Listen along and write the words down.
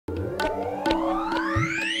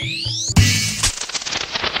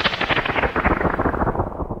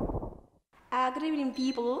evening,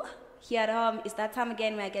 people. Here at home, it's that time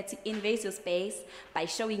again where I get to invade your space by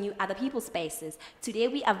showing you other people's spaces. Today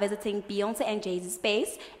we are visiting Beyonce and Jay-Z's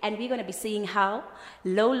space, and we're going to be seeing how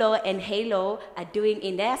Lolo and Halo are doing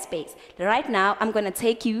in their space. Right now, I'm going to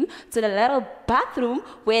take you to the little bathroom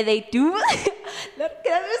where they do... Look,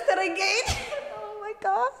 can I miss that again? Oh my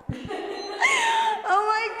God. Oh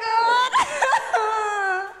my God.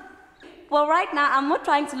 Well, right now, I'm not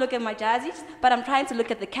trying to look at my jerseys, but I'm trying to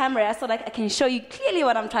look at the camera so that I can show you clearly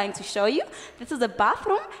what I'm trying to show you. This is the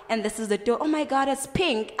bathroom, and this is the door. Oh my God, it's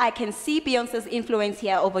pink. I can see Beyonce's influence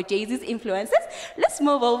here over Jay-Z's influences. Let's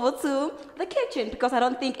move over to the kitchen, because I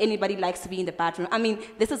don't think anybody likes to be in the bathroom. I mean,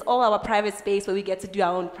 this is all our private space where we get to do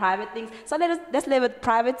our own private things. So let's leave it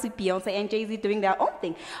private to Beyonce and Jay-Z doing their own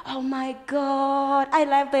thing. Oh my God, I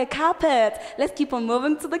love the carpet. Let's keep on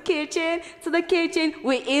moving to the kitchen,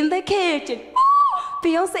 We're in the kitchen.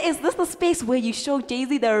 Beyonce, is this the space where you show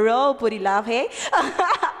Jay-Z the real booty love, hey?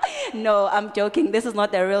 No, I'm joking. This is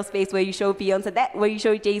not the real space where you show Beyonce that, where you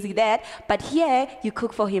show Jay-Z that. But here, you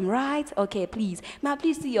cook for him, right? Okay, please. Now,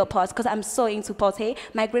 please see your pots, because I'm so into pots, hey?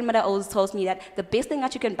 My grandmother always tells me that the best thing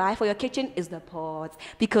that you can buy for your kitchen is the pots,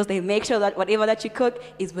 because they make sure that whatever that you cook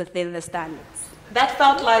is within the standards. That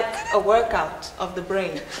felt like a workout of the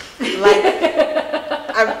brain. Like,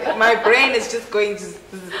 my brain is just going to...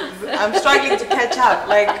 I'm struggling to catch up.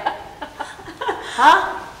 Like,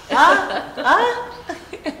 huh? I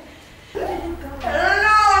don't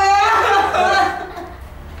know.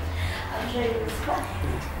 I'm trying to respond.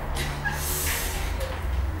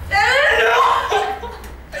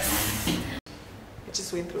 I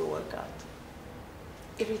just went through a workout.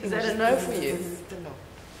 Everything Is that a no for you? It's a no.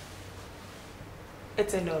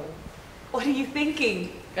 It's a no. What are you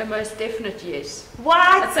thinking? A most definite yes. What?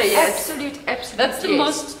 I'd say yes. Absolute That's the yes.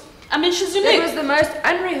 most, I mean, she's unique. It was the most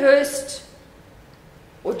unrehearsed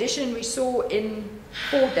audition we saw in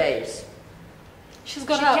 4 days. She's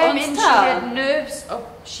got She her came own in, style. she had nerves.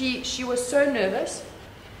 She was so nervous.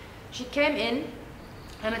 She came in,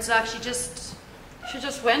 And it's like she just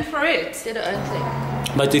went for it. did her own thing.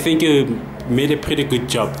 But do you think you made a pretty good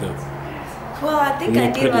job though? Well, I think I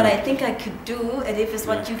Not did what pretty. I think I could do, and if it's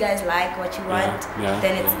what you guys like, what you want, Yeah,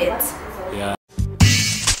 then it's it. Yeah.